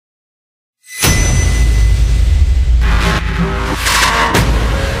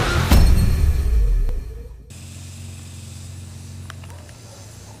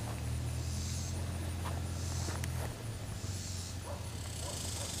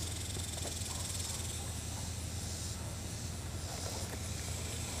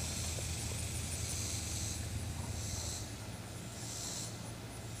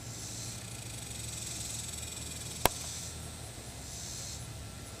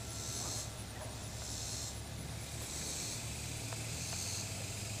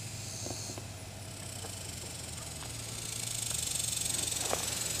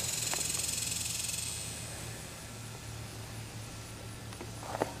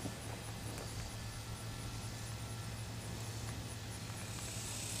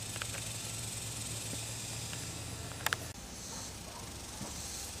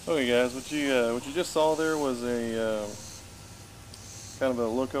Okay guys, what you just saw there was a kind of a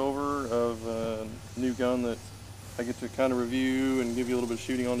look over of a new gun that I get to kind of review and give you a little bit of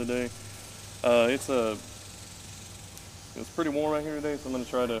shooting on today. It's pretty warm out here today, so I'm going to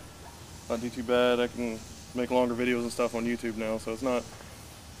try to not do too bad. I can make longer videos and stuff on YouTube now, so it's not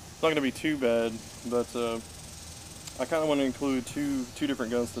going to be too bad. But I kind of want to include two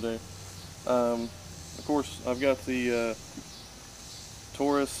different guns today. Of course, I've got the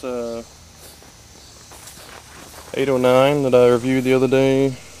Taurus 809 that I reviewed the other day,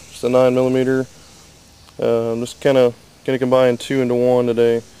 just a 9mm. I'm just kind of going to combine two into one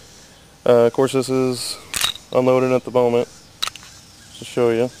today. Of course, this is unloaded at the moment, just to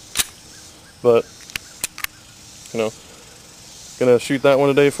show you. But, going to shoot that one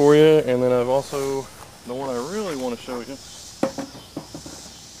today for you. And then I've also, the one I really want to show you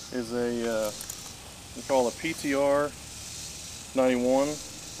is we call it a PTR-91.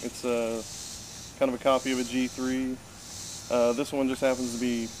 It's kind of a copy of a G3. This one just happens to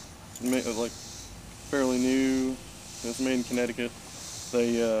be like fairly new. It's made in Connecticut.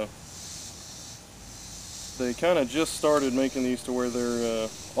 They kind of just started making these to where they're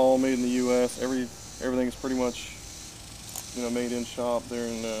all made in the U.S. Everything is pretty much made in shop there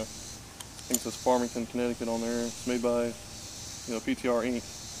in I think it says Farmington, Connecticut on there. It's made by PTR Inc.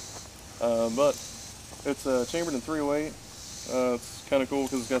 But it's chambered in 308. It's kind of cool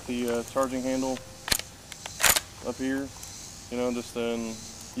because it's got the charging handle up here. Of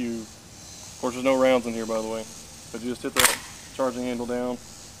course there's no rounds in here, by the way, but you just hit that charging handle down,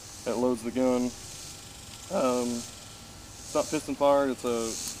 that loads the gun. It's not piston fired, it's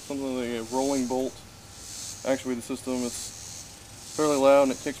something like a rolling bolt. Actually, the system, it's fairly loud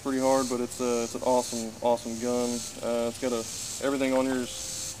and it kicks pretty hard, but it's an awesome gun. It's got everything on here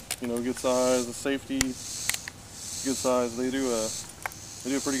is good size. The safety, good size. They do a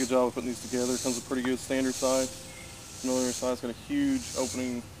pretty good job of putting these together. It comes with pretty good standard size. Millimeter size, got a huge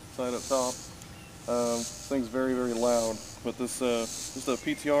opening side up top. This thing's very very loud. But this is a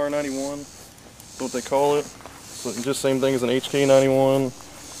PTR-91. That's what they call it. So just same thing as an HK-91.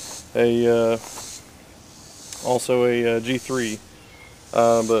 Also a G3.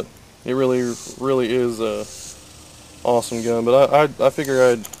 But it really is a awesome gun. But I figure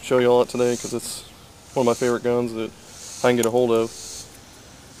I'd show you all that today because it's one of my favorite guns that I can get a hold of.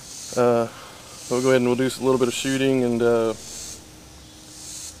 We'll go ahead and we'll do a little bit of shooting and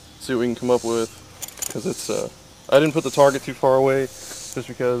see what we can come up with. Because I didn't put the target too far away just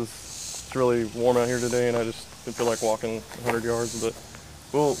because it's really warm out here today and I just didn't feel like walking 100 yards. But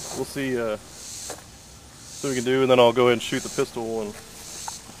we'll see what we can do, and then I'll go ahead and shoot the pistol and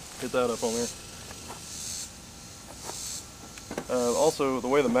hit that up on there. Also, the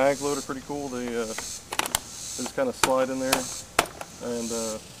way the mags load are pretty cool. They just kind of slide in there, and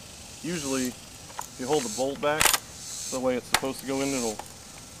usually if you hold the bolt back the way it's supposed to go in, it'll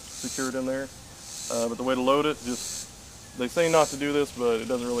secure it in there. But the way to load it, they say not to do this, but it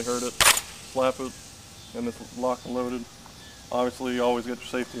doesn't really hurt it. Slap it, and it's locked and loaded. Obviously, you always get your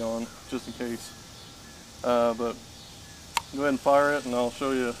safety on, just in case. But go ahead and fire it, and I'll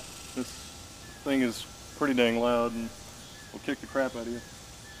show you. This thing is pretty dang loud and will kick the crap out of you.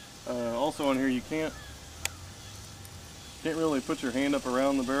 Also on here, you can't really put your hand up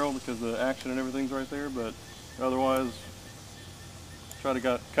around the barrel because the action and everything's right there, but otherwise try to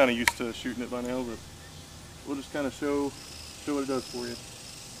got kind of used to shooting it by now, but we'll just kind of show what it does for you.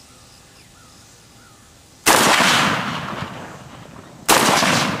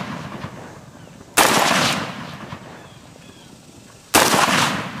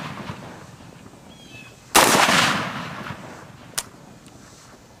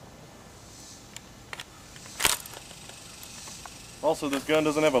 Also, this gun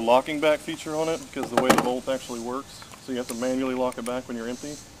doesn't have a locking back feature on it because the way the bolt actually works, so you have to manually lock it back when you're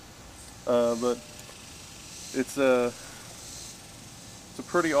empty. But it's a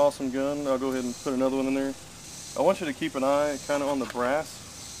pretty awesome gun. I'll go ahead and put another one in there. I want you to keep an eye kind of on the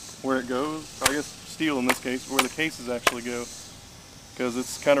brass where it goes, or I guess steel in this case, where the cases actually go, because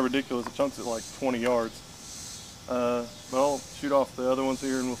it's kind of ridiculous. It chunks it like 20 yards. But I'll shoot off the other ones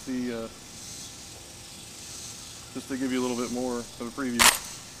here and we'll see. Just to give you a little bit more of a preview.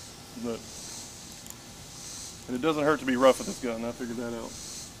 And it doesn't hurt to be rough with this gun, I figured that out.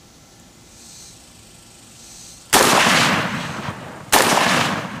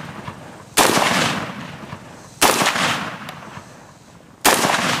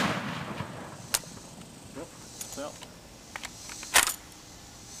 Yep, it's out.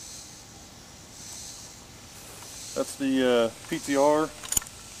 That's the PTR.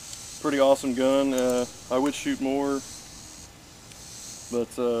 Pretty awesome gun. I would shoot more.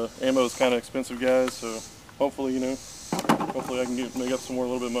 But ammo is kind of expensive, guys, so hopefully, hopefully I can make up some more, a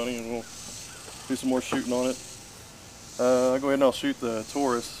little bit of money, and we'll do some more shooting on it. I'll go ahead and I'll shoot the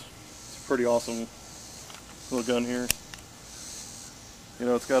Taurus. It's a pretty awesome little gun here.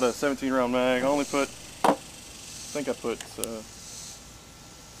 It's got a 17 round mag. I only put, I think I put,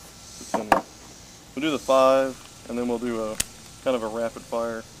 we'll do the 5, and then we'll do a kind of a rapid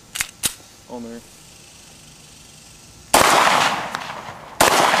fire on there.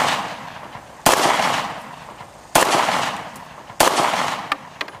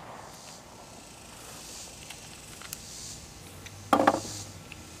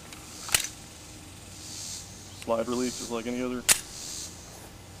 Slide release just like any other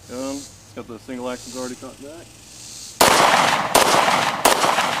gun. It's got the single actions already cut back.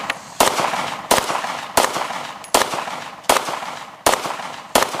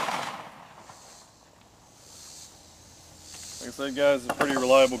 Like I said, guys, it's a pretty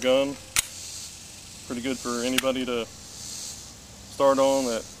reliable gun. Pretty good for anybody to start on,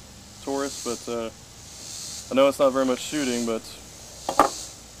 that Taurus, but I know it's not very much shooting, but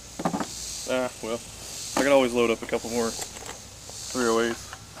well, I can always load up a couple more 308s.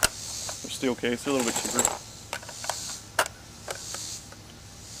 They're steel case, they're a little bit cheaper.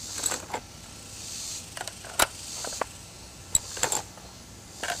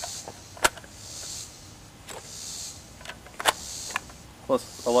 Plus,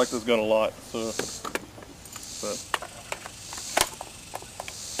 I like this gun a lot, so, but.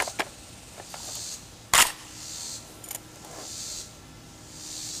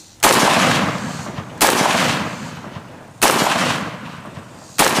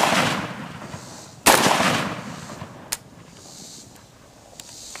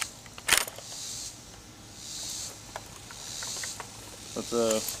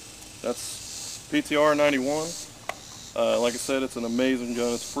 That's PTR-91. Like I said, it's an amazing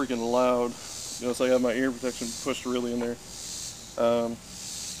gun. It's freaking loud. So I have my ear protection pushed really in there. I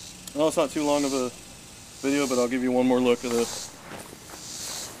know it's not too long of a video, but I'll give you one more look at the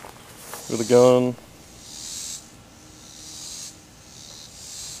gun.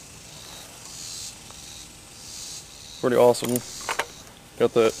 Pretty awesome.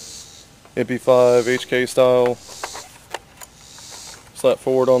 Got that MP5 HK style slap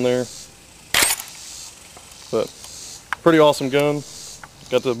forward on there, but pretty awesome gun.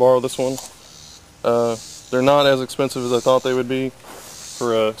 Got to borrow this one. They're not as expensive as I thought they would be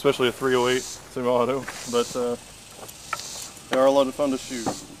for especially a 308 semi-auto, but they are a lot of fun to shoot.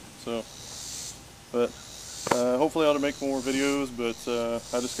 So, but hopefully I'll make more videos, but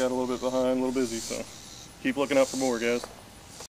I just got a little bit behind, a little busy, so keep looking out for more, guys.